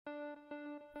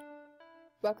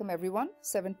Welcome everyone,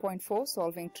 7.4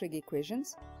 Solving Trig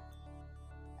Equations.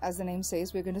 As the name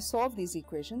says, we're going to solve these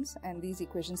equations, and these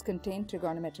equations contain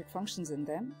trigonometric functions in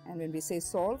them. And when we say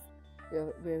solve,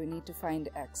 we need to find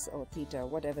x or theta,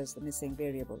 whatever is the missing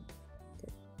variable.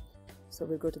 Okay. So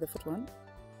we'll go to the first one.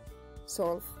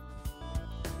 Solve.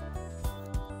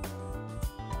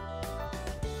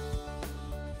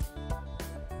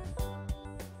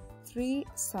 Three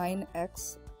sine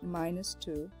x minus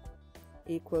 2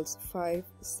 equals 5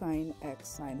 sine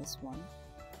x minus 1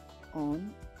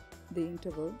 on the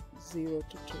interval 0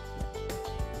 to 2.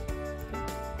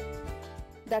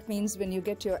 That means when you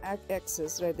get your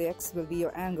x's, right, the x will be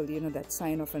your angle, you know, that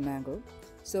sine of an angle.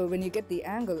 So when you get the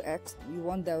angle x, you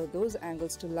want those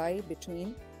angles to lie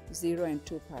between 0 and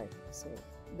 2 pi. So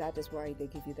that is why they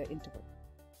give you the interval.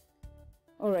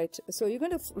 Alright, so you're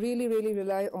going to really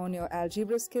rely on your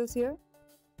algebra skills here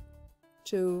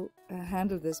to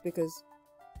handle this, because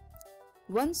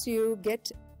once you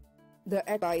get the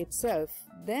x by itself,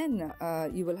 then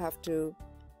you will have to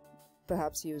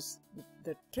perhaps use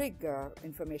the trig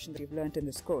information that you've learned in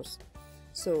this course.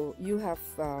 So you have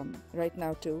right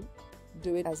now to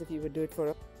do it as if you would do it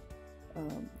for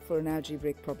an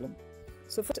algebraic problem.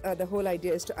 So first, the whole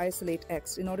idea is to isolate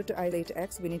x. In order to isolate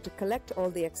x, we need to collect all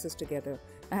the x's together.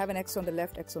 I have an x on the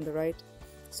left, x on the right,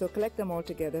 so collect them all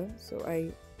together. So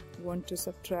I want to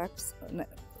subtract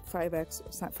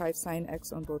 5 sine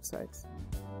x on both sides.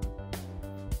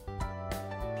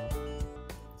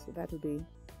 So that will be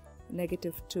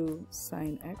negative 2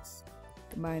 sine x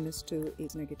minus 2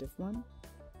 is negative 1.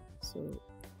 So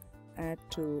add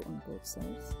 2 on both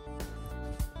sides.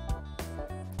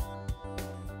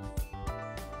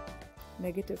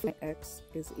 Negative x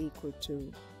is equal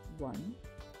to 1.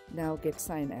 Now get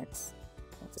sine x.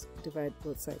 Let's divide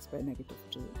both sides by negative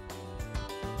 2.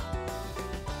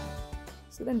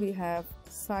 So then we have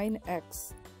sine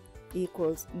x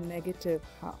equals negative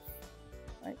half.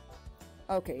 Right?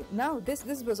 Okay, now this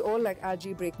was all like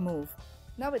algebraic move.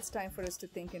 Now it's time for us to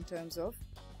think in terms of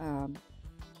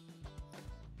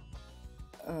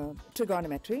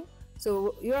trigonometry.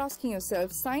 So you're asking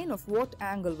yourself, sine of what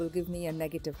angle will give me a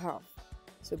negative half?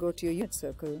 So go to your unit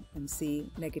circle and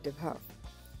see negative half.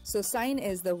 So sine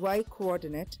is the y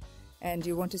coordinate, and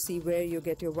you want to see where you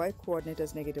get your y coordinate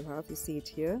as negative half. You see it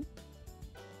here,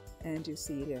 and you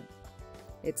see it here.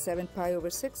 It's 7 pi over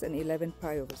 6 and 11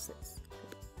 pi over 6.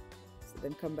 So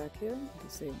then come back here, you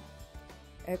say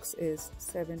x is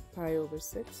 7 pi over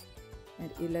 6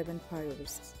 and 11 pi over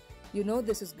 6. You know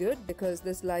this is good because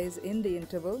this lies in the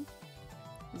interval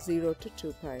 0 to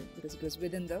 2 pi, because it goes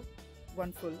within the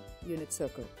one full unit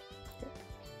circle. Okay.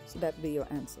 So that will be your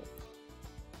answer.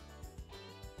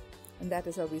 And that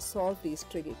is how we solve these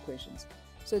trig equations.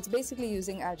 So it's basically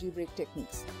using algebraic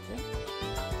techniques. Okay.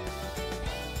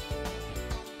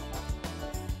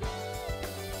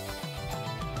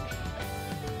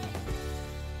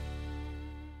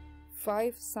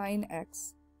 5 sine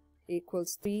x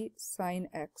equals 3 sine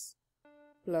x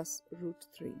plus root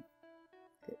 3.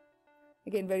 Okay.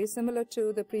 Again, very similar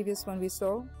to the previous one we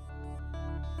saw.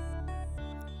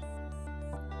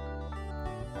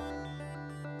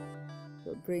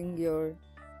 So bring your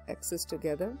x's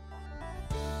together.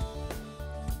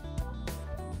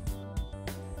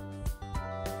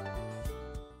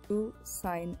 Two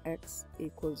sine x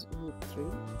equals root 3.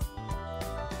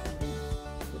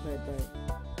 Divide by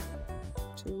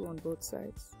 2 on both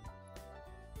sides.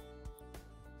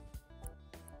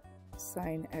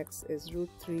 Sine x is root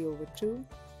 3 over 2.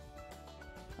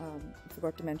 I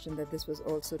forgot to mention that this was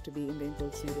also to be in the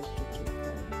interval 0 to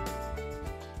 2.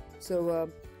 So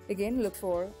again, look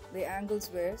for the angles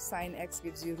where sine x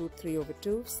gives you root 3 over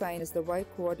 2. Sine is the y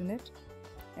coordinate,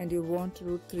 and you want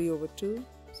root 3 over 2.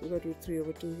 So you got root 3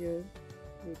 over 2 here,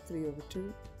 root 3 over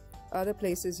 2. Other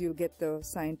places you get the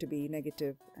sign to be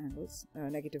negative angles,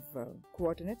 negative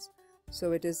coordinates.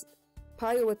 So it is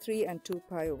pi over 3 and 2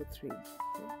 pi over 3.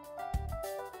 Okay.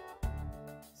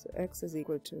 So x is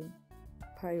equal to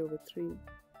pi over 3,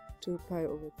 2 pi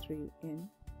over 3 in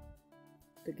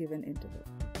the given interval.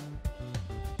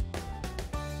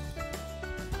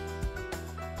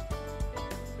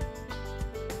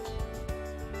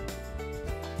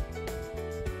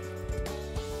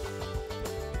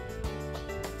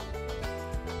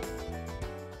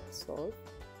 Solve.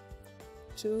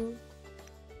 2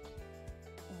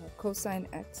 cosine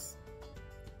x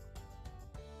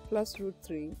plus root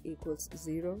 3 equals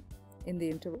 0 in the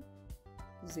interval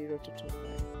 0 to 2 pi.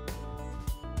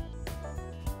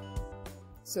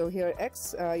 So here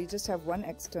x, you just have one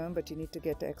x term, but you need to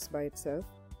get x by itself.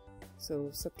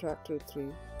 So subtract root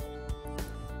 3.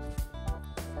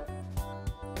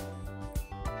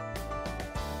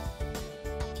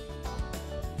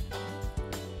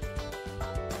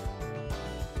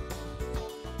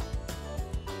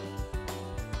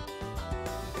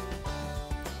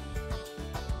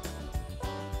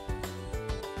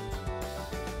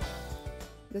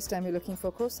 This time you're looking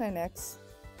for cosine x.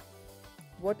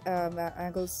 What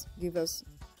angles give us?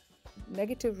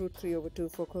 Negative root 3 over 2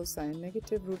 for cosine.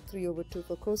 Negative root 3 over 2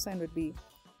 for cosine would be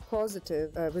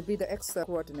positive, would be the x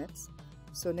coordinates.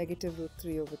 So negative root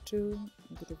 3 over 2,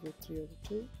 negative root 3 over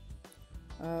 2.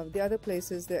 The other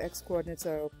places the x coordinates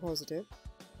are positive.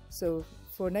 So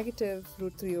for negative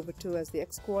root 3 over 2 as the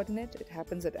x coordinate, it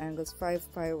happens at angles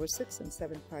 5 pi over 6 and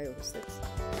 7 pi over 6.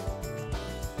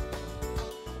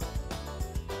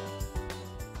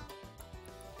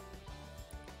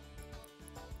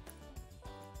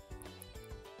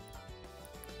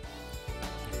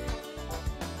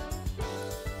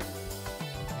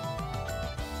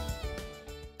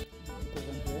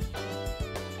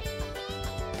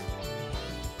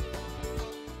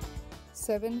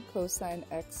 Seven cosine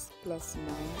x plus 9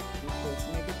 equals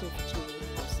negative 2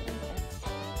 cosine x.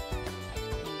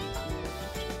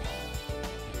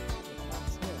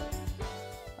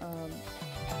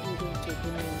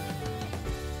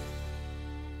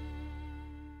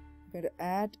 We're going to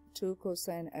add 2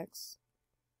 cosine x.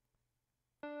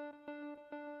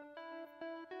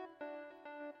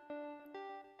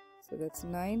 So that's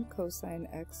 9 cosine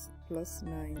x plus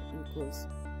 9 equals,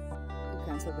 you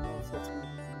cancel them off, so it's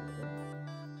 1.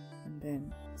 And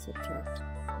then subtract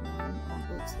 9 on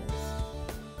both sides.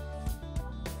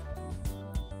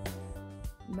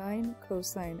 9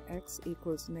 cosine x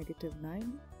equals negative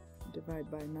 9. Divide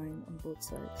by 9 on both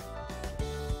sides.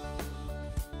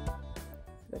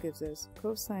 That gives us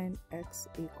cosine x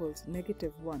equals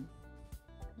negative 1.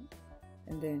 Okay.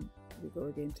 And then we go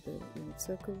again to the unit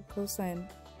circle. Cosine,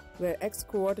 where x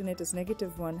coordinate is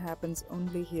negative 1, happens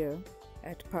only here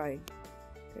at pi.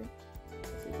 Okay.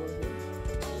 So we go here.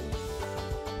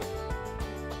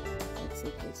 X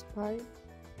equals pi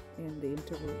in the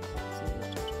interval 0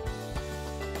 to 2.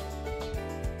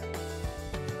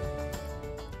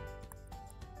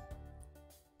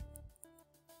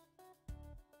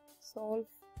 Solve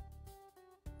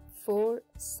for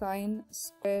sine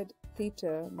squared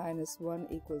theta minus 1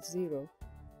 equals 0,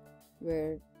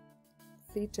 where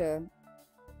theta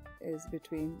is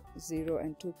between 0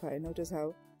 and 2 pi. Notice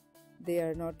how they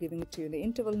are not giving it to you in the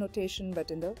interval notation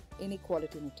but in the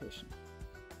inequality notation.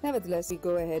 Nevertheless, we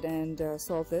go ahead and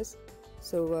solve this.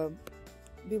 So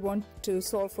we want to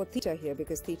solve for theta here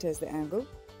because theta is the angle,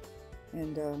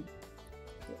 and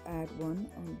we add 1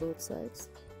 on both sides.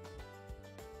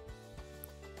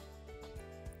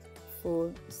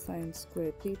 4 sine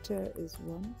squared theta is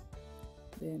 1,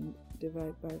 then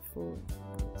divide by 4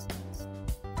 sides.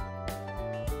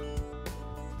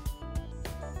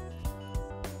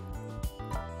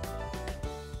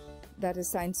 That is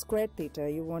sine squared theta.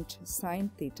 You want sine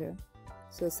theta,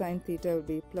 so sine theta will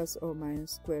be plus or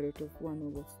minus square root of 1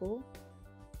 over 4.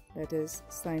 That is,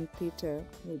 sine theta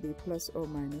will be plus or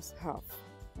minus half,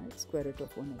 right? Square root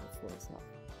of 1 over 4 is half.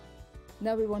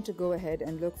 Now we want to go ahead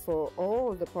and look for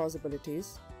all the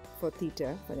possibilities for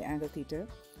theta, for the angle theta,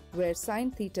 where sine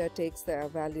theta takes the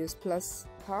values plus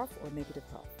half or negative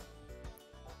half.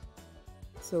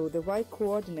 So the y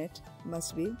coordinate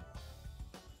must be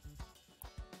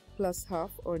plus half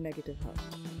or negative half.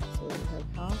 So we have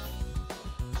half,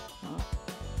 half,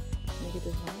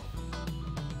 negative half,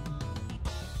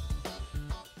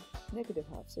 negative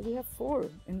half. So we have 4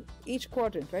 in each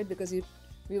quadrant, right? Because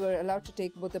we were allowed to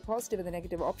take both the positive and the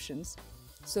negative options.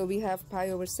 So we have pi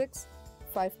over 6,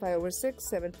 5 pi over 6,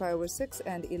 7 pi over 6,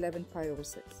 and 11 pi over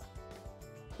 6.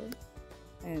 Okay.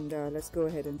 And let's go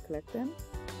ahead and collect them.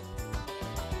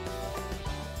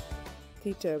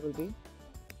 Theta will be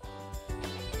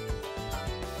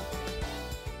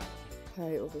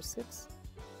pi over 6,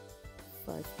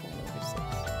 5 pi over 6.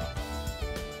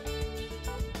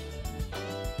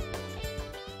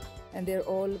 And they're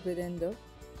all within the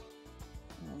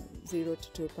 0 to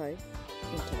 2 pi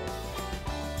interval.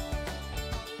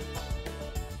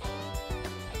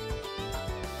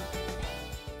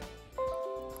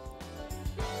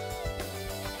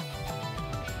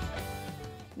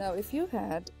 Now if you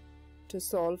had to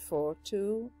solve for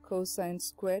 2 cosine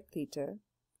squared theta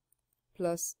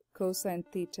plus cosine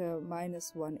theta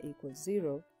minus 1 equals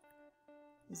 0,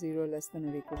 0 less than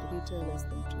or equal to theta less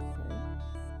than 2 pi.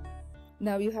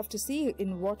 Now you have to see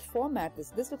in what format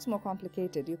this looks more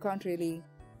complicated. You can't really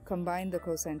combine the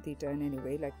cosine theta in any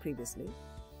way like previously.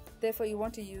 Therefore you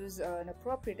want to use an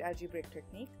appropriate algebraic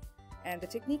technique, and the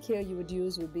technique here you would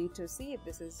use would be to see if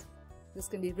this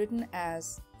can be written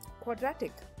as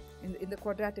quadratic in the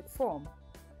quadratic form,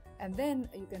 and then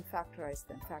you can factorize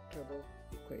them, factorable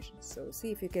equations. So see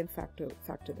if you can factor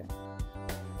them.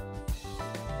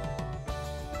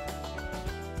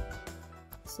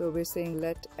 So we're saying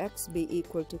let x be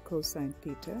equal to cosine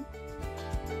theta.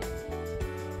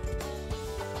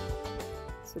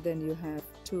 So then you have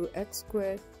 2x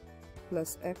squared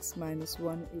plus x minus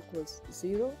 1 equals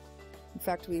 0. In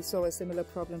fact, we saw a similar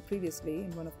problem previously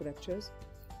in one of the lectures.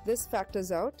 This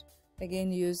factors out.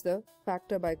 Again, use the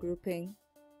factor by grouping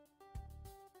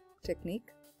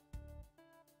technique.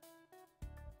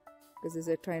 Because this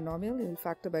is a trinomial, you will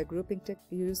factor by grouping.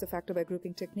 You use the factor by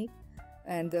grouping technique,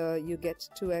 and you get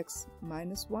 2x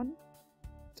minus 1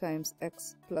 times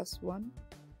x plus 1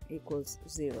 equals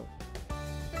 0.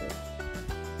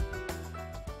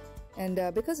 And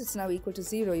because it's now equal to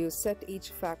 0, you set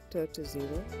each factor to 0.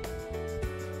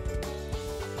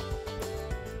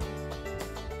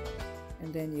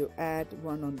 And then you add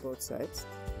 1 on both sides.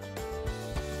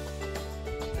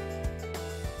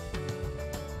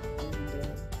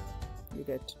 And you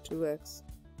get 2x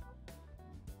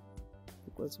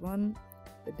equals 1.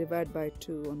 Divide by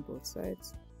 2 on both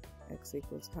sides. X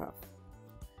equals half.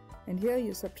 And here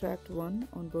you subtract 1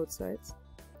 on both sides.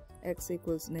 X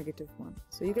equals negative 1.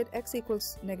 So you get x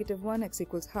equals negative 1, x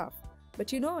equals half.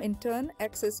 But you know, in turn,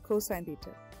 x is cosine theta.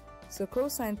 So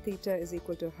cosine theta is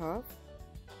equal to half,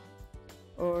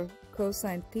 or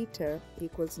cosine theta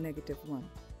equals negative 1.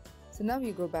 So now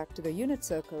you go back to the unit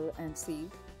circle and see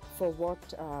for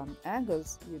what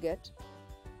angles you get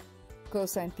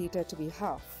cosine theta to be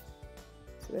half.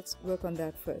 So let's work on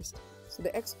that first. So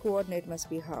the x-coordinate must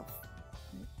be half.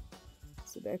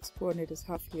 So the x-coordinate is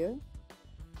half here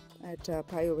at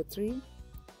pi over 3,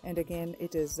 and again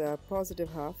it is positive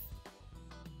half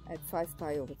at 5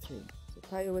 pi over 3. So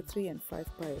pi over 3 and 5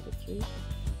 pi over 3.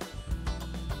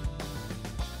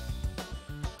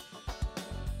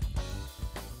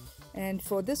 And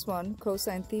for this one,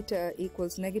 cosine theta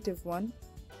equals negative 1.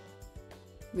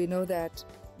 We know that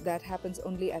that happens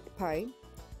only at pi.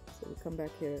 So we come back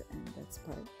here and that's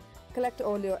pi. Collect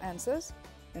all your answers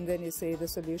and then you say the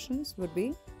solutions would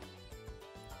be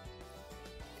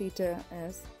theta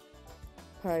as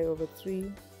pi over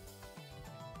 3,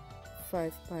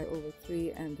 5 pi over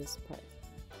 3, and this pi.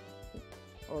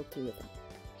 All three of them.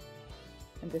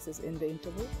 And this is in the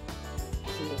interval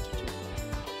 0 to 2.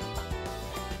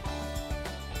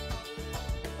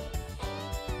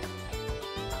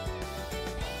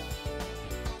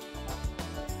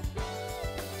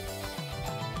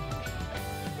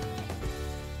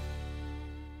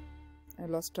 I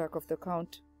lost track of the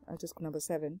count. I'll just go number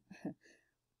 7.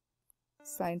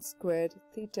 Sine squared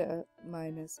theta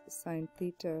minus sine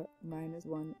theta minus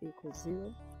 1 equals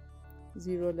 0.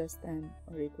 0 less than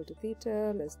or equal to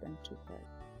theta less than 2 pi.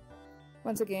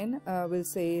 Once again, we'll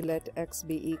say let x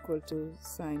be equal to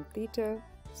sine theta,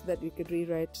 so that we could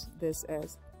rewrite this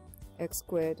as x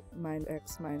squared minus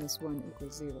x minus 1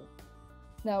 equals 0.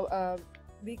 Now,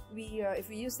 if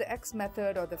we use the x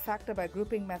method or the factor by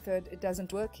grouping method, it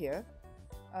doesn't work here.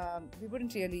 We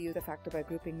wouldn't really use the factor by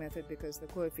grouping method because the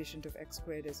coefficient of x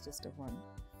squared is just a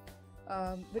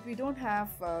 1. But we don't have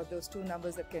those two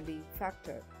numbers that can be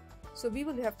factored. So we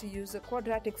will have to use a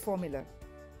quadratic formula.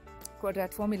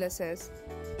 Quadrat formula says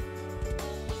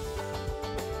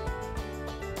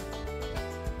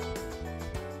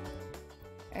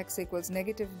x equals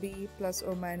negative b plus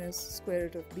or minus square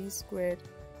root of b squared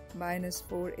minus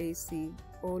 4ac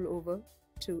all over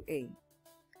 2a.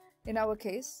 In our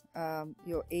case,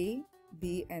 your a,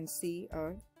 b, and c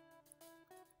are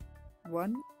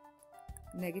 1,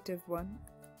 negative 1,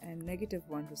 and negative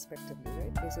 1 respectively,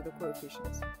 right? Those are the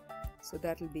coefficients. So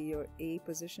that will be your a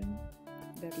position,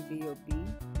 that will be your b,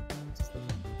 which is the 1,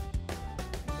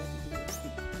 and that will be your c.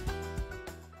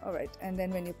 Alright, and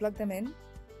then when you plug them in,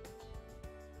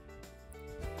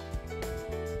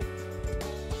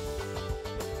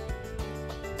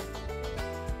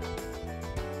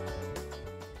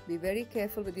 be very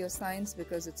careful with your signs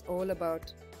because it's all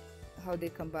about how they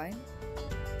combine.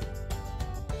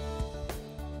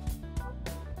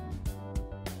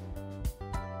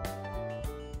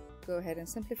 Go ahead and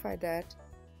simplify that.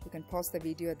 You can pause the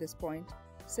video at this point,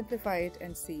 simplify it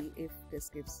and see if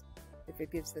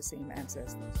it gives the same answer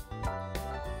as this.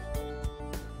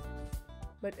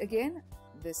 But again,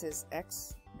 this is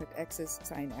x, but x is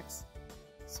sine x.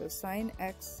 So sine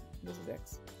x, this is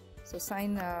x. So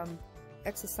sine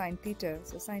x is sine theta,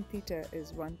 so sine theta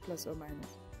is 1 plus or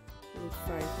minus root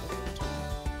 5 over 2.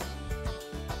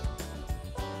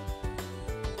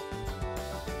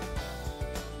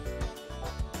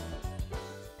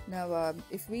 Now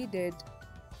if we did,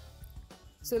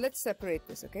 so let's separate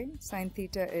this, okay? Sine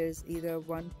theta is either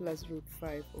 1 plus root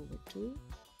 5 over 2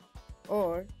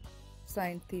 or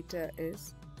sine theta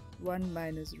is 1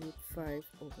 minus root 5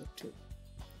 over 2.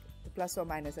 The plus or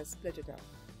minus has split it out.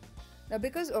 Now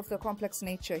because of the complex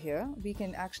nature here, we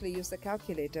can actually use the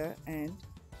calculator and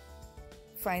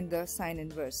find the sine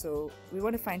inverse. So we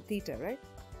want to find theta, right?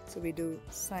 So we do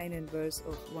sine inverse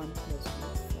of 1 plus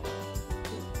root 5.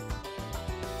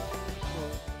 So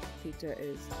theta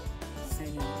is sine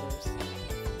inverse of 1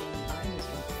 minus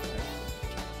root 5.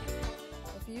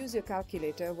 If you use your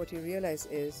calculator, what you realize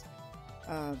is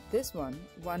this one,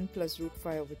 1 plus root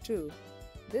 5 over 2,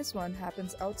 this one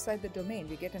happens outside the domain.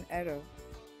 We get an error,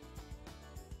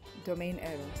 domain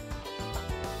error.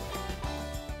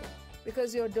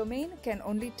 Because your domain can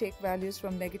only take values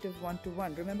from -1 to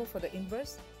 1. Remember, for the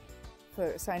inverse,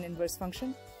 for sine inverse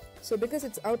function. So because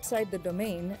it's outside the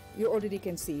domain, you already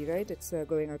can see, right? It's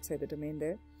going outside the domain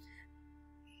there.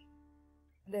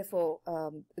 Therefore,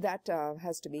 that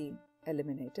has to be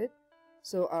eliminated.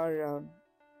 So our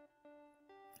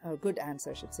good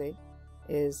answer, I should say,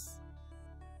 is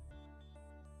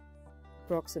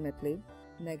approximately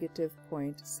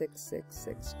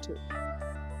 -0.6662.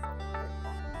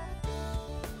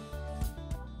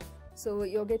 So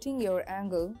you're getting your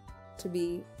angle to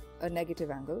be a negative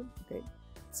angle, okay?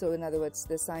 So in other words,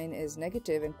 the sine is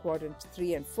negative in quadrant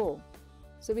 3 and 4.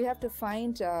 So we have to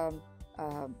find,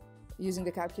 using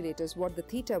the calculators, what the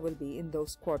theta will be in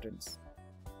those quadrants.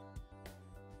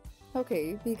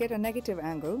 Okay, we get a negative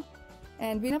angle,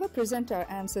 and we never present our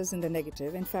answers in the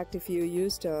negative. In fact, if you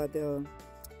used the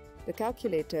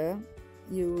calculator,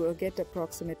 you get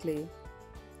approximately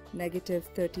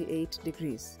 -38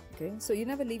 degrees. Okay, so you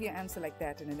never leave your answer like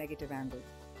that in a negative angle.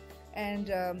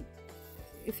 And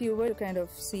if you were to kind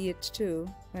of see it too,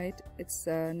 right, it's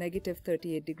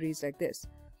 -38 degrees like this.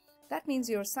 That means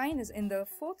your sine is in the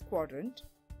 4th quadrant,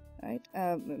 right,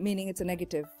 meaning it's a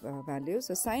negative value.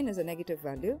 So sine is a negative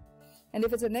value, and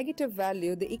if it's a negative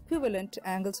value, the equivalent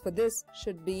angles for this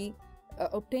should be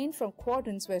obtained from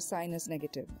quadrants where sine is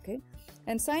negative. Okay,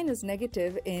 and sine is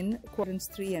negative in quadrants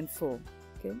 3 and 4.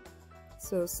 Okay,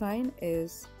 so sine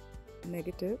is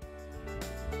negative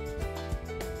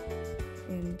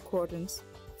in quadrants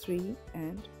 3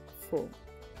 and 4.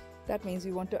 That means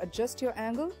you want to adjust your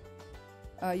angle,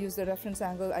 use the reference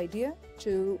angle idea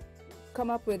to come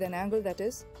up with an angle that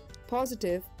is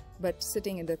positive but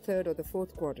sitting in the 3rd or the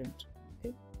 4th quadrant.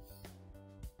 Okay?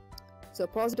 So a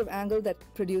positive angle that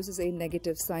produces a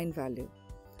negative sine value.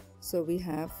 So we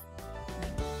have,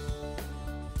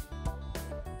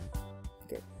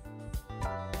 okay,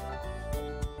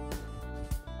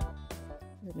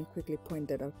 let me quickly point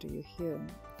that out to you here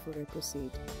before I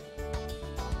proceed.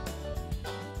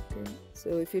 Okay.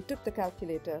 So if you took the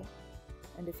calculator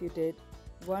and if you did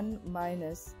 1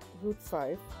 minus root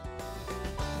 5,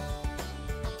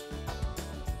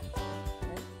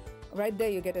 right there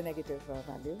you get a negative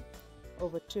value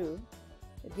over 2.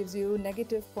 It gives you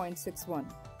 -0.61.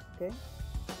 Okay,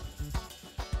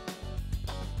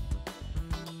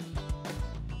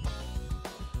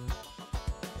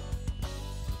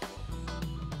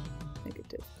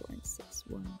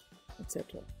 -0.61,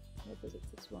 etc. What was it?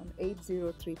 61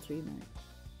 80339.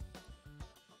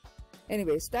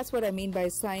 Anyways, that's what I mean by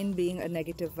sine being a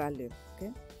negative value.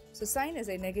 Okay, so sine is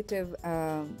a negative,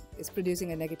 is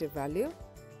producing a negative value,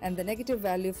 and the negative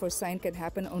value for sine can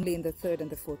happen only in the 3rd and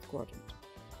the 4th quadrant.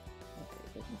 Okay,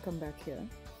 let me come back here,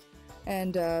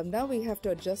 and now we have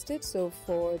to adjust it. So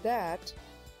for that,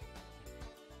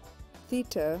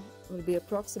 theta will be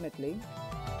approximately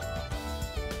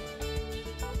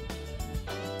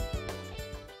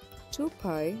 2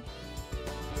 pi.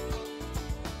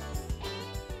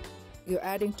 You're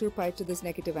adding 2 pi to this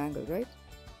negative angle, right?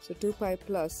 So 2 pi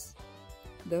plus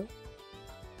the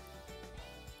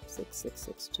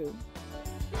 6662,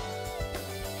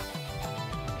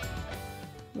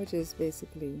 which is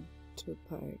basically 2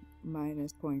 pi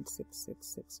minus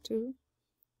 0.6662,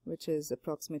 which is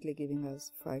approximately giving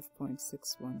us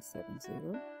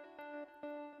 5.6170.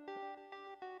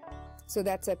 So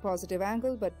that's a positive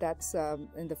angle, but that's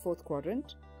in the 4th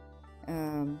quadrant.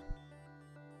 And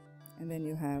then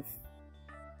you have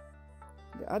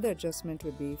the other adjustment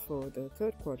would be for the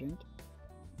 3rd quadrant.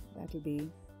 That will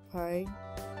be pi.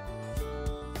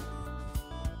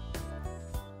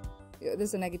 This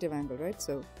is a negative angle, right?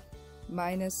 So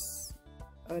minus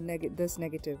this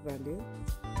negative value,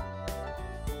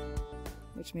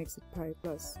 which makes it pi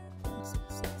plus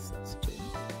 0.6662,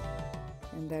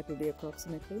 and that will be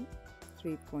approximately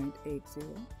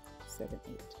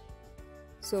 3.8078.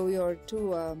 So your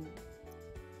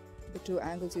the two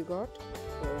angles you got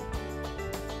were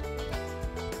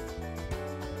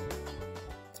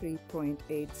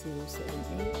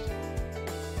 3.8078,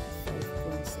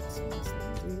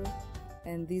 5.6170,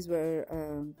 and these were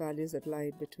values that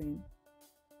lied between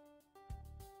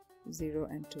 0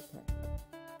 and 2 pi.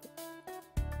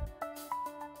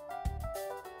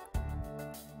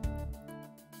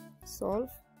 solve.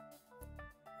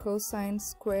 Cosine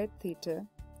squared theta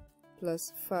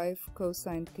plus 5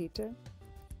 cosine theta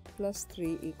plus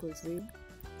 3 equals 0.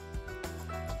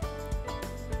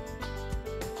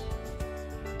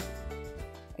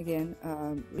 Again,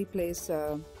 replace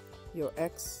your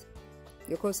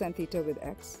cosine theta with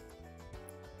x.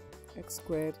 X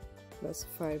squared plus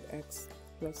 5x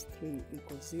plus 3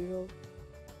 equals 0.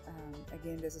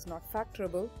 Again, this is not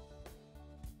factorable,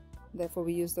 therefore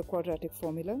we use the quadratic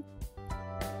formula.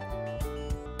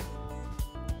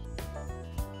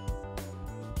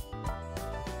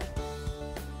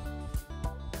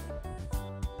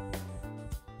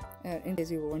 In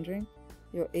case you were wondering,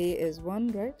 your A is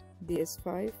 1, right? B is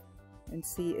 5 and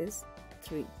C is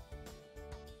 3.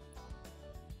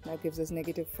 That gives us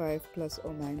negative 5 plus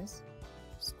or minus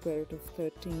square root of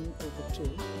 13 over 2.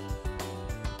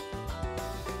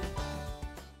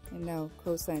 And now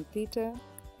cosine theta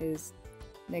is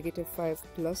negative 5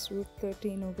 plus root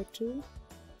 13 over 2,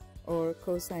 or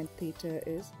cosine theta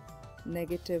is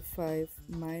negative 5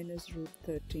 minus root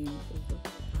 13 over 2.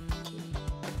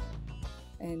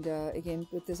 And again,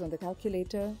 put this on the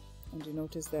calculator, and you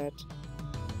notice that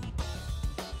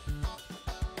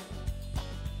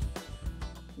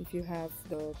if you have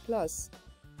the plus,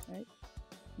 right,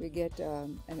 we get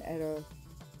an error.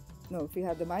 No, if you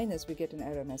have the minus, we get an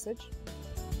error message.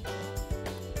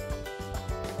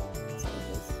 So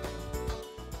this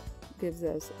gives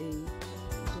us a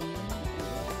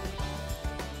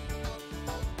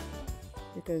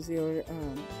because your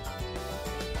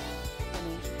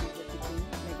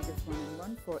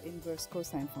for inverse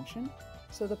cosine function.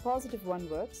 So the positive one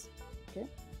works, okay,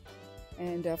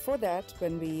 and for that,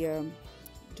 when we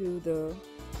do the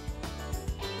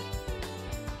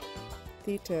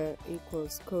theta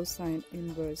equals cosine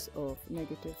inverse of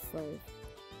negative 5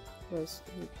 plus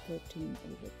root 13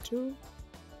 over 2,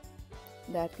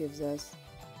 that gives us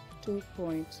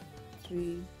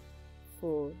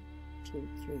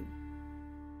 2.3423.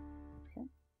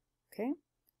 Okay.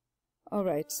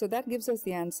 Alright, so that gives us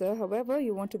the answer. However,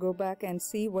 you want to go back and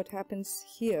see what happens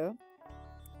here.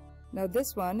 Now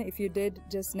this one, if you did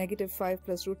just negative 5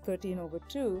 plus root 13 over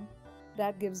 2,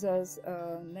 that gives us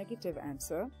a negative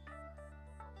answer.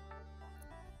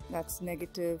 That's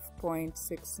negative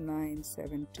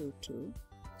 0.69722.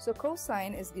 So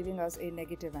cosine is giving us a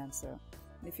negative answer.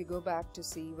 If you go back to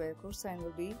see where cosine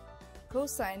will be,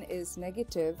 cosine is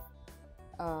negative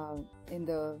in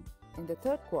the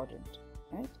third quadrant.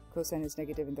 Right? Cosine is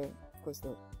negative in the, of course,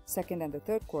 the second and the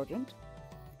third quadrant,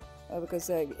 because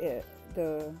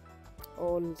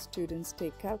all students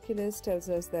take calculus tells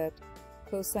us that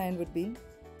cosine would be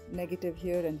negative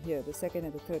here and here, the second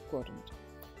and the third quadrant.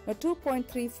 Now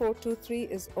 2.3423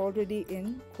 is already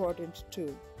in quadrant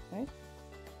 2, right?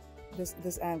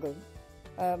 This angle.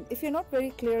 If you're not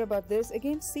very clear about this,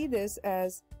 again see this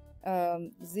as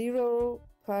 0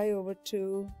 pi over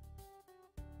 2.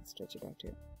 Let's stretch it out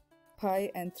here.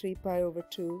 Pi and 3 pi over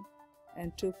 2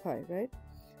 and 2 pi, right?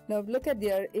 Now look at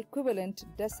their equivalent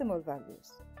decimal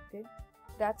values, okay?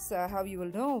 That's how you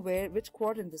will know which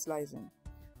quadrant this lies in.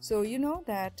 So you know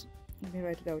that, let me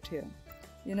write it out here.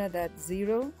 You know that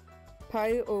 0,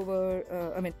 pi over,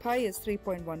 pi is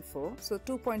 3.14, so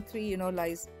 2.3, you know,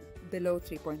 lies below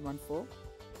 3.14.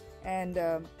 And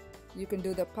you can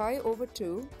do the pi over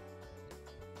 2,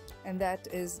 and that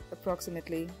is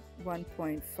approximately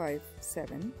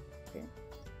 1.57. Okay.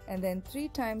 And then 3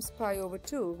 times pi over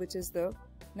 2, which is the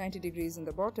 90 degrees in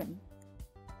the bottom,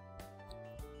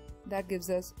 that gives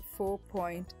us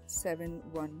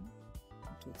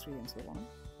 4.7123 and so on.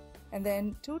 And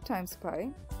then 2 times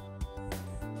pi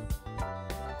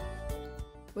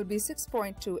would be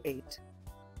 6.28.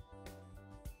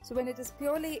 So when it is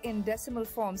purely in decimal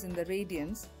forms in the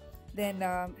radians, then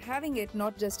having it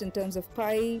not just in terms of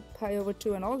pi, pi over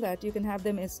 2 and all that, you can have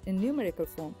them as in numerical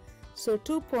form. So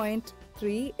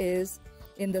 2.3 is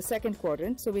in the second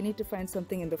quadrant, so we need to find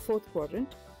something in the fourth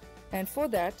quadrant, and for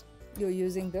that you're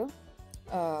using the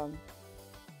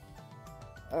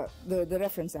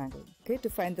reference angle, okay, to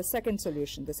find the second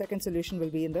solution. The second solution will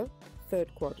be in the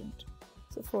third quadrant.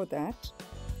 So for that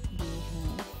we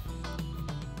have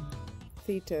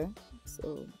theta,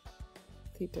 so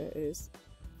theta is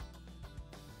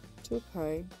 2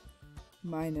 pi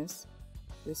minus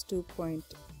this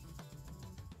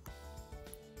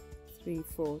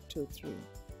 2.3423.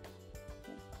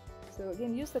 So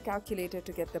again, use the calculator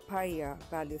to get the pi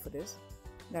value for this.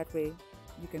 That way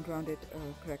you can round it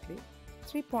correctly.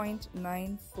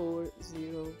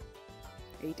 3.94088,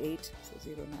 so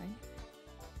 09.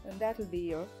 And that will be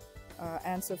your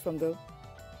answer from the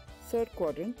third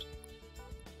quadrant.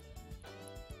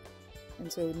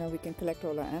 And so now we can collect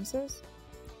all our answers.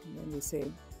 And then we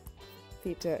say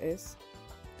theta is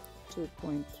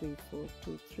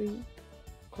 2.3423,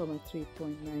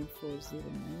 3.9409.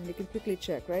 And you can quickly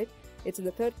check, right? It's in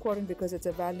the third quadrant because it's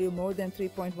a value more than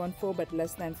 3.14 but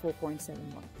less than 4.71.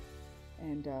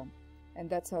 And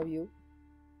that's how you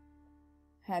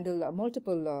handle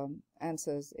multiple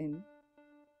answers in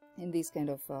these kind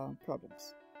of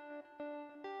problems.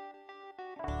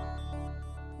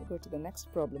 We'll go to the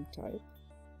next problem type.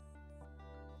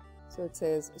 So it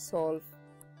says solve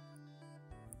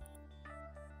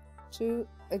 2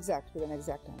 exact with an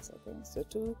exact answer. Okay? So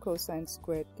 2 cosine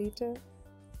squared theta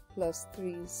plus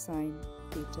 3 sine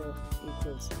theta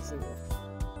equals 0.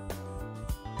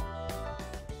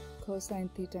 Cosine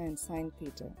theta and sine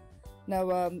theta.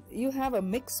 Now you have a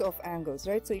mix of angles,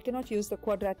 right? So you cannot use the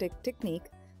quadratic technique.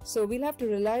 So we'll have to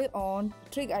rely on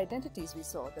trig identities we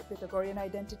saw, the Pythagorean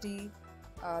identity,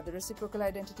 the reciprocal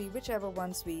identity, whichever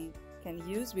ones we can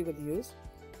use, we will use.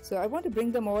 So I want to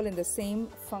bring them all in the same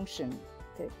function.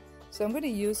 Okay. So I'm going to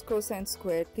use cosine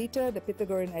squared theta, the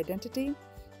Pythagorean identity,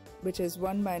 which is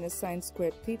 1 minus sine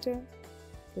squared theta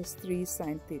plus 3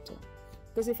 sine theta.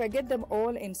 Because if I get them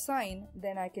all in sine,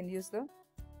 then I can use the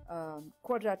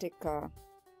quadratic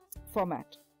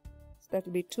format. So that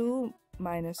will be 2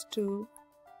 minus 2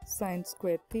 sine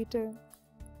squared theta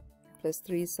plus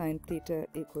 3 sine theta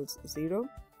equals 0.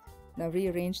 Now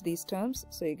rearrange these terms,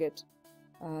 so you get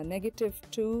negative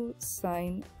 2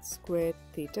 sine squared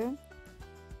theta.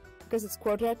 Because it's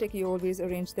quadratic, you always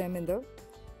arrange them in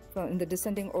the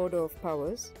descending order of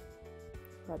powers.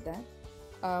 Got that?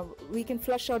 We can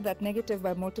flush out that negative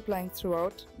by multiplying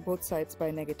throughout both sides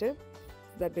by negative.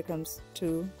 That becomes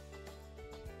 2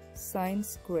 sine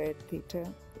squared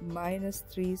theta minus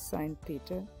 3 sine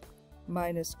theta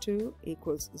minus 2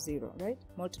 equals 0, right?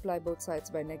 Multiply both sides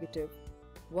by negative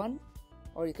 1,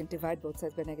 or you can divide both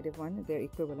sides by negative 1, they're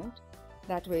equivalent.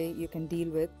 That way you can deal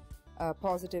with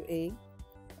positive a.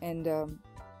 And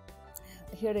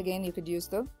here again you could use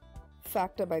the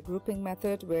factor by grouping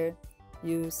method, where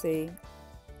you say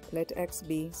let x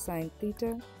be sine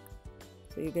theta.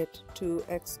 So you get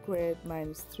 2x squared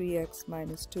minus 3x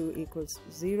minus 2 equals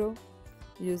 0.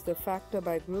 Use the factor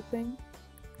by grouping.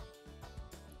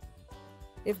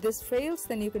 If this fails,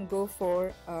 then you can go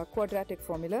for a quadratic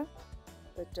formula.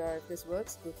 But if this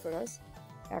works, good for us.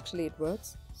 Actually it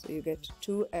works. So you get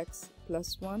 2x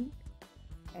plus 1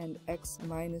 and x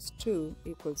minus 2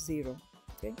 equals 0.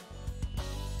 Okay.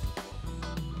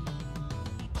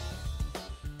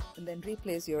 And then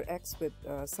replace your x with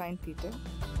sine theta.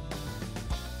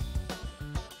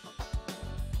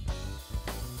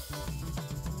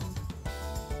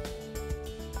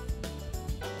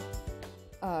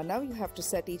 Now you have to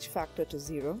set each factor to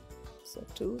 0. So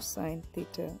 2 sine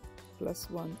theta plus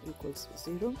 1 equals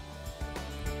 0.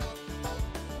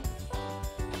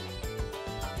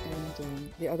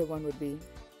 And the other one would be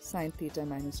sine theta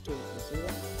minus 2 equals 0.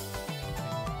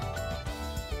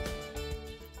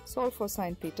 Solve for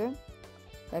sine theta.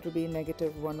 That would be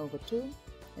negative 1 over 2.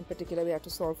 In particular, we have to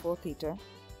solve for theta.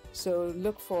 So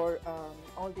look for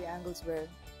all the angles where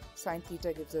sine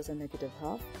theta gives us a negative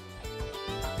half.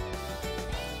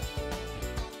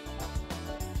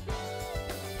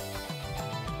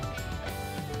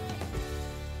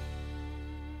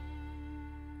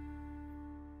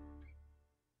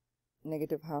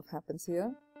 Negative half happens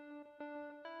here,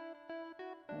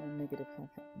 and negative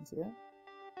half happens here.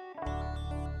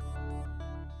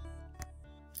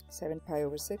 7 pi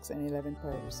over 6 and 11 pi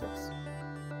over 6.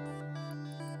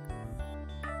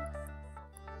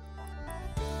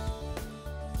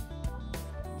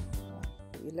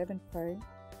 11 pi,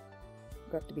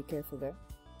 got to be careful there.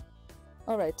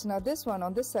 Alright, now this one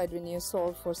on this side, when you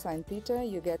solve for sine theta,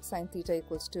 you get sine theta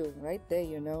equals 2. Right there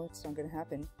you know it's not going to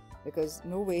happen, because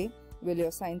no way will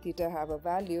your sine theta have a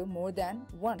value more than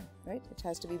 1, right? It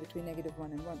has to be between negative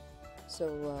 1 and 1.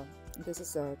 So this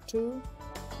is a 2.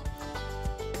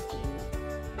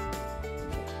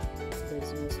 There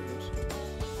is no solution.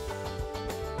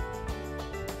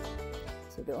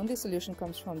 So the only solution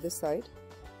comes from this side,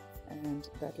 and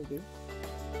that will be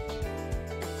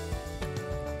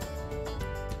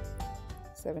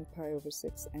 7 pi over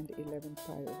 6 and 11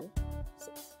 pi over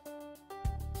 6.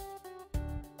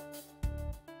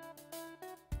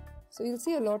 So you'll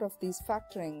see a lot of these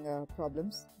factoring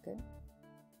problems. Okay.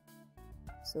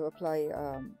 So apply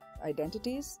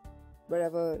identities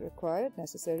wherever required,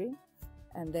 necessary,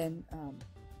 and then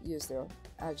use their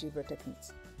algebra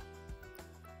techniques.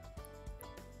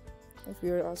 If we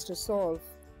are asked to solve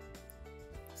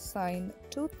sine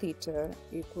 2 theta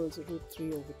equals root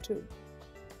 3 over 2.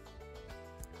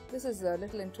 This is a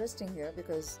little interesting here,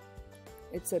 because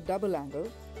it's a double angle.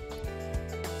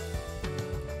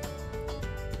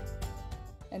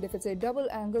 And if it's a double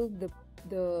angle,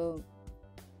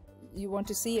 you want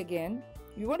to see again,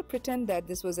 you want to pretend that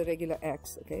this was a regular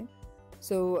x, okay?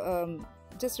 So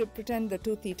just pretend the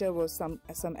 2 theta was some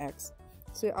x.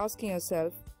 So you're asking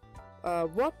yourself,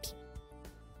 what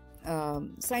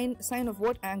sine of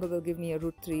what angle will give me a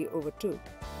root 3 over 2?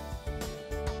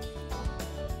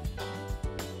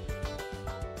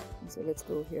 So let's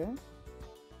go here.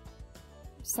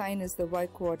 Sine is the y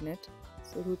coordinate,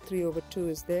 so root 3 over 2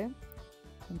 is there,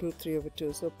 and root 3 over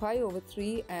 2. So pi over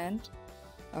 3 and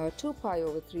 2 pi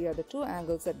over 3 are the 2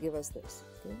 angles that give us this.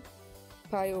 Okay?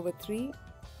 Pi over 3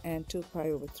 and 2 pi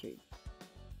over 3.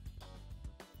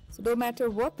 So no matter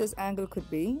what this angle could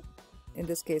be, in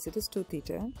this case it is 2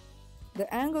 theta,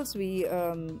 the angles we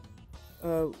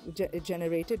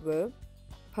generated were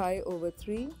pi over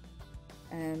 3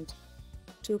 and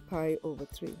 2 pi over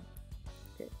 3.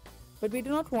 Okay. But we do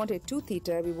not want a 2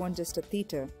 theta, we want just a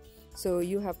theta. So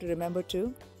you have to remember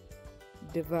to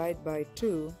divide by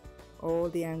 2 all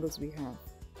the angles we have.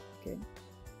 Okay.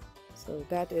 So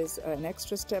that is an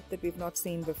extra step that we've not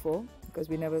seen before, because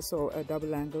we never saw a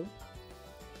double angle.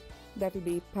 That will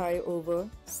be pi over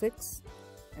 6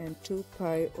 and 2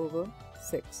 pi over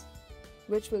 6,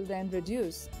 which will then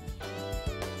reduce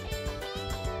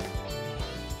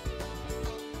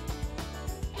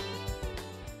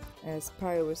as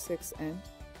pi over 6 and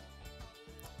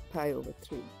pi over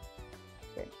 3.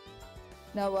 Okay.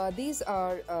 Now these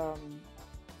are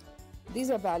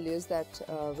values that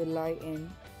will lie in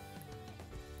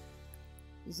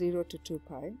 0 to 2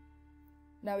 pi.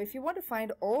 Now if you want to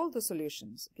find all the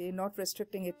solutions, okay, not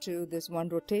restricting it to this one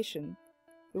rotation,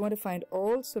 you want to find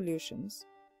all solutions.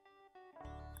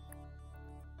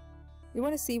 You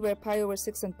want to see where pi over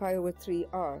 6 and pi over 3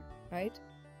 are, right?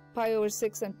 Pi over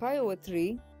 6 and pi over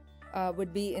 3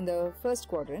 would be in the first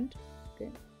quadrant,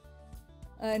 okay?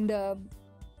 And I'll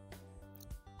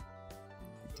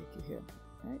take you here,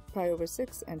 right? Pi over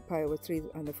 6 and pi over 3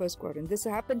 on the first quadrant. This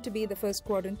happened to be the first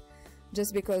quadrant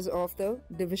just because of the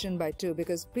division by 2,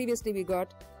 because previously we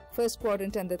got first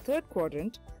quadrant and the third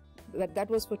quadrant, that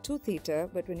was for 2 theta,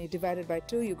 but when you divided by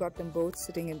 2 you got them both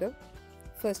sitting in the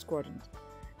first quadrant.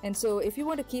 And so if you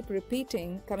want to keep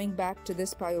repeating, coming back to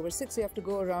this pi over 6, you have to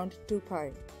go around 2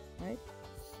 pi, right?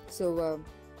 So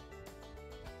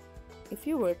if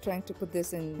you were trying to put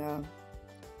this in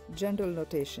general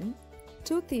notation,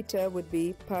 2 theta would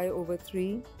be pi over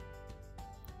 3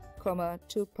 comma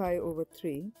 2 pi over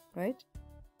 3, right?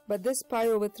 But this pi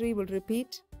over 3 will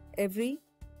repeat every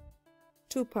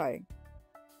 2 pi.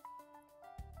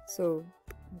 So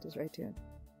I'll just write here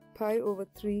pi over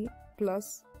 3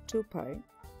 plus 2 pi,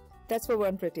 that's for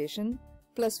one rotation,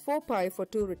 plus 4 pi for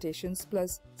 2 rotations,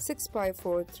 plus 6 pi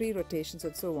for 3 rotations,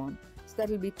 and so on. So that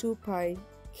will be 2 pi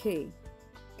k,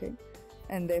 okay?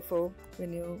 And therefore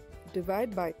when you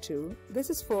divide by 2, this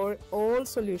is for all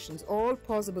solutions, all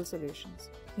possible solutions,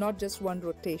 not just one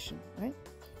rotation, right?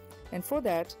 And for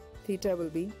that, theta will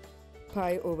be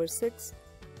pi over 6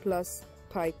 plus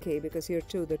pi k, because here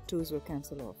too the 2's will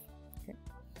cancel off, okay?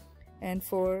 And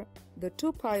for the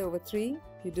 2 pi over 3,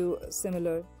 you do a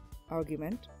similar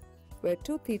argument, where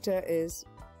 2 theta is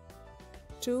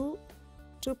 2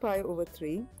 pi over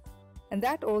 3, and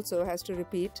that also has to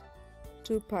repeat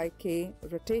 2 pi k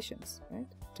rotations, right,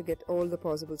 to get all the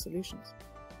possible solutions.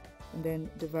 And then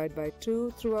divide by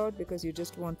 2 throughout, because you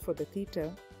just want for the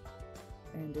theta,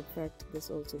 and in fact this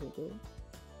also will go.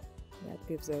 That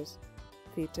gives us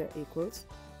theta equals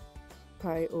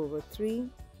pi over 3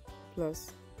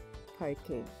 plus pi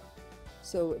k.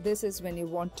 So this is when you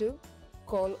want to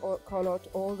call out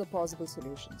all the possible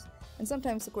solutions. And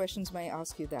sometimes the questions might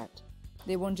ask you that.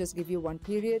 They won't just give you one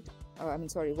period,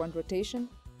 one rotation.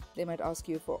 They might ask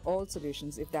you for all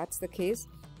solutions. If that's the case,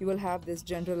 you will have this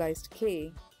generalized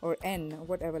k or n,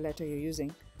 whatever letter you're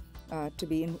using, to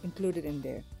be included in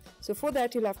there. So for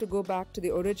that, you'll have to go back to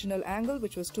the original angle,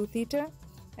 which was 2 theta,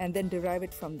 and then derive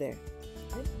it from there.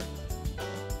 Okay?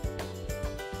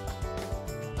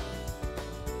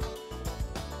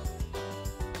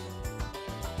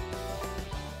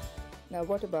 Now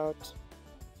what about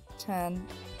tan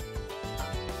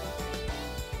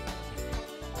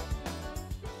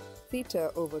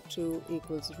theta over 2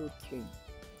 equals root 3?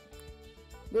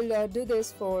 We'll do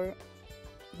this for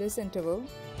this interval,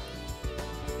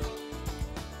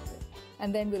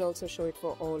 and then we'll also show it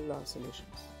for all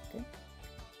solutions. Okay.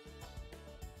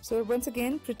 So once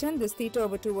again, pretend this theta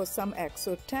over 2 was some x.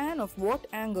 So tan of what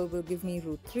angle will give me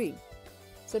root 3?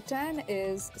 So tan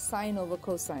is sine over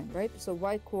cosine, right? So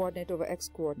y coordinate over x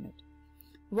coordinate.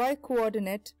 Y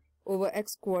coordinate over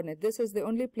x coordinate. This is the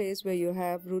only place where you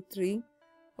have root 3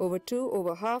 over 2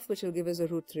 over half, which will give us a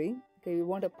root 3. Okay, we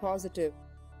want a positive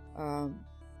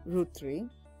root 3.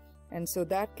 And so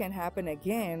that can happen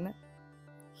again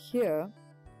here,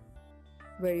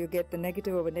 where you get the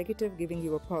negative over negative giving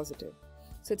you a positive.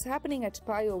 So it's happening at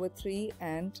pi over 3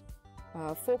 and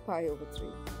 4 pi over 3.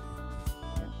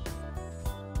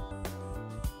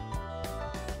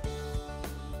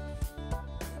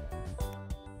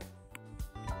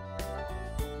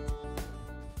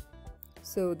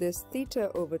 So this theta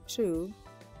over 2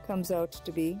 comes out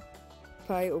to be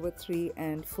pi over 3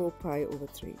 and 4 pi over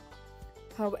 3.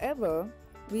 However,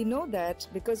 we know that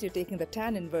because you're taking the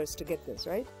tan inverse to get this,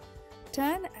 right?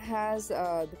 Tan has,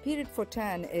 the period for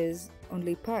tan is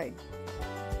only pi.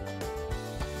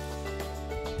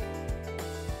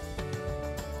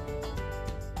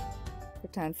 The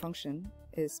tan function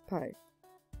is pi.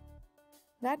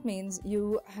 That means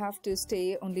you have to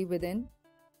stay only within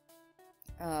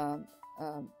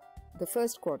the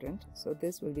first quadrant, so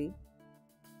this will be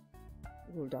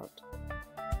ruled out.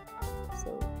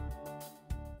 So,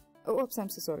 oh, oops, I'm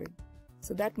so sorry.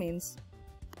 So that means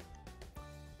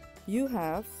you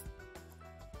have,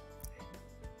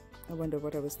 I wonder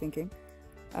what I was thinking,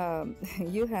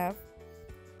 you have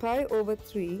pi over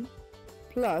 3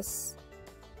 plus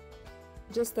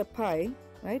just the pi,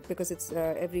 right, because it's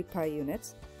every pi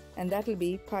units, and that will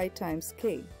be pi times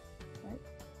k.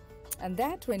 And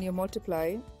that, when you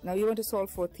multiply, now you want to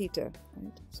solve for theta,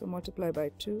 right? So multiply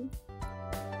by 2.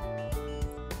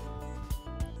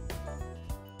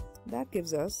 That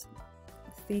gives us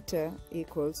theta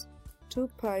equals 2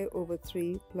 pi over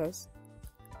 3 plus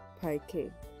pi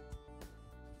k.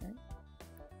 Right?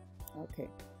 Okay.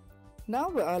 Now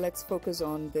let's focus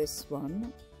on this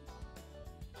one.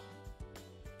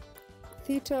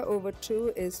 Theta over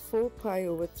 2 is 4 pi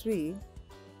over 3.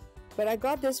 But I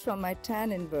got this from my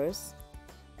tan inverse,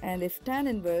 and if tan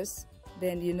inverse,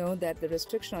 then you know that the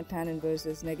restriction on tan inverse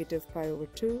is negative pi over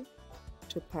 2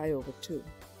 to pi over 2,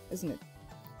 isn't it?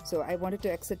 So I wanted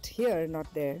to exit here,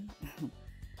 not there.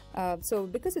 So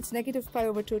because it's negative pi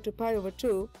over 2 to pi over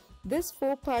 2, this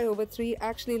 4 pi over 3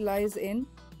 actually lies in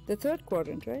the third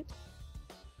quadrant, right?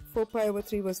 4 pi over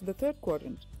 3 was the third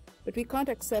quadrant. But we can't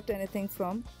accept anything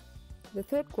from the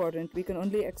third quadrant. We can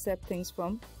only accept things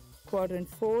from quadrant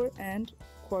 4 and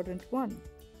quadrant 1.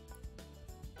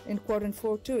 In quadrant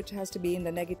 4 too, it has to be in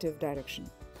the negative direction.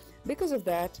 Because of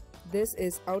that, this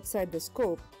is outside the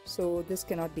scope, so this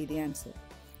cannot be the answer.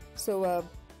 So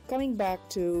coming back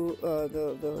to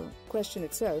the question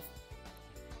itself,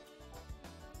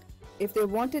 if they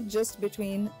wanted just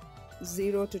between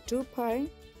 0 to 2 pi,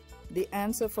 the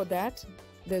answer for that,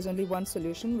 there's only one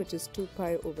solution, which is 2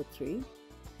 pi over 3.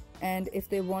 And if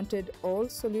they wanted all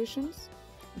solutions,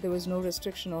 there was no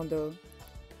restriction on the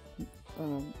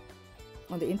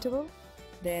interval,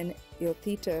 then your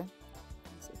theta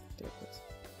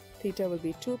will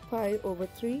be 2 pi over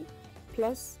 3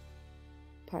 plus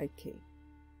pi k.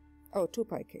 Oh, 2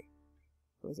 pi k.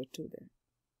 There was a 2 there.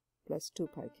 Plus 2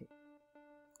 pi k.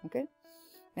 Okay?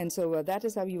 And so that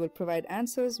is how you will provide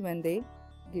answers when they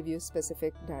give you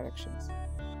specific directions.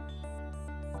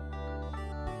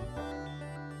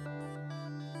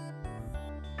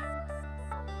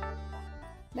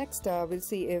 Next, we'll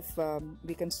see if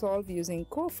we can solve using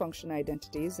co-function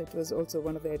identities. It was also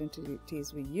one of the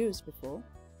identities we used before.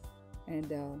 And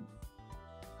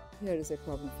here is a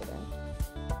problem for that.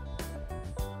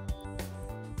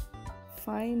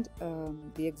 Find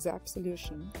the exact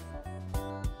solution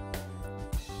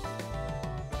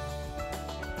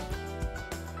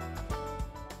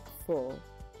for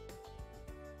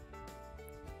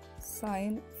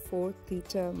sine 4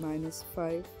 theta minus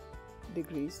 5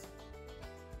 degrees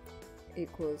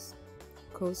equals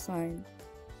cosine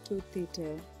 2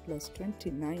 theta plus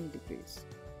 29 degrees,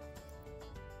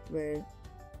 where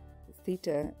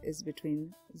theta is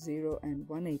between 0 and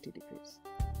 180 degrees.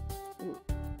 Ooh.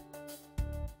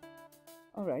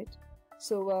 Alright,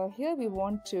 so here we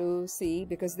want to see,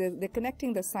 because they're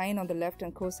connecting the sine on the left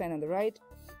and cosine on the right.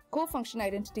 Co-function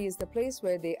identity is the place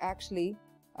where they actually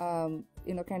kind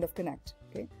of connect.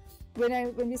 Okay,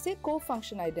 when we say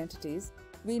co-function identities,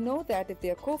 we know that if they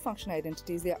are co-function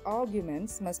identities, their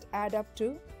arguments must add up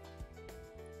to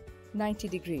 90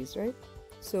 degrees, right?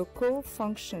 So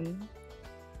co-function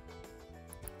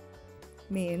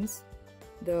means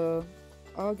the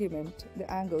argument,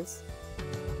 the angles,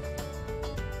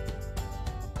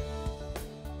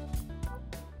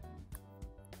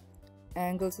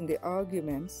 in the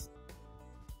arguments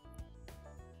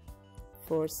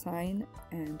for sine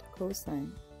and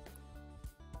cosine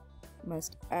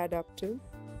must add up to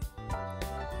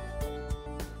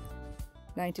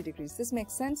 90 degrees. This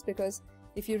makes sense because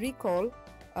if you recall,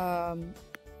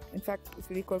 in fact, if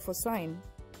you recall for sine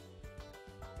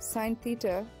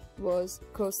theta was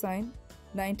cosine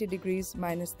 90 degrees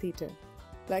minus theta.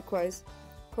 Likewise,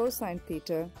 cosine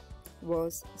theta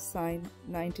was sine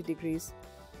 90 degrees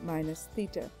minus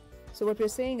theta. So what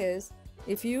we're saying is,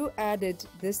 if you added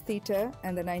this theta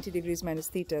and the 90 degrees minus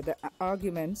theta, the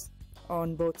arguments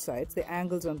on both sides, the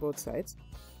angles on both sides,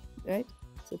 right?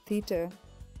 So theta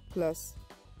plus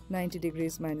 90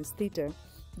 degrees minus theta,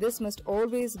 this must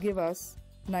always give us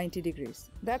 90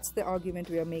 degrees. That's the argument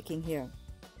we are making here.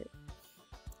 Okay.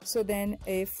 So then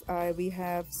if we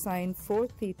have sine 4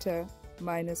 theta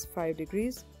minus 5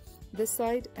 degrees this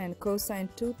side, and cosine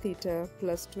 2 theta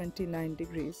plus 29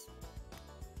 degrees.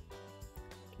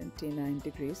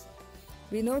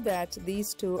 We know that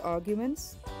these two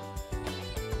arguments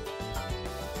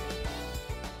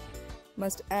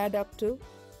must add up to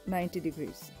 90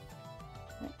 degrees.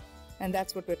 Right? And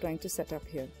that's what we're trying to set up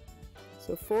here.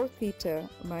 So 4 theta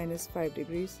minus 5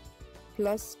 degrees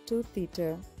plus 2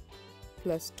 theta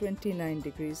plus 29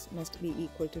 degrees must be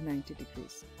equal to 90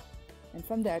 degrees. And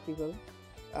from that we will,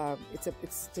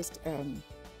 it's just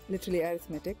literally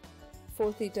arithmetic.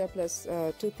 4 theta plus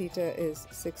 2 theta is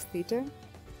 6 theta,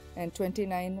 and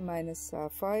 29 minus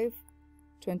 5,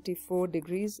 24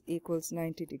 degrees equals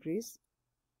 90 degrees.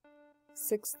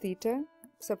 6 theta,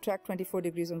 subtract 24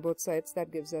 degrees on both sides,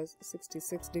 that gives us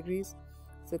 66 degrees.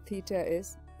 So theta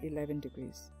is 11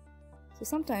 degrees. So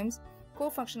sometimes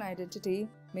cofunction identity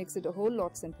makes it a whole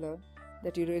lot simpler,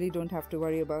 that you really don't have to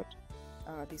worry about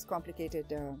these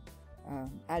complicated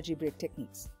algebraic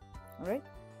techniques. Alright,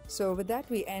 so with that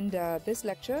we end this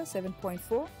lecture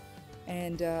 7.4,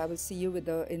 and I will see you with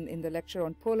in the lecture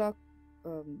on polar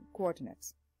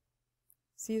coordinates.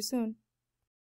 See you soon.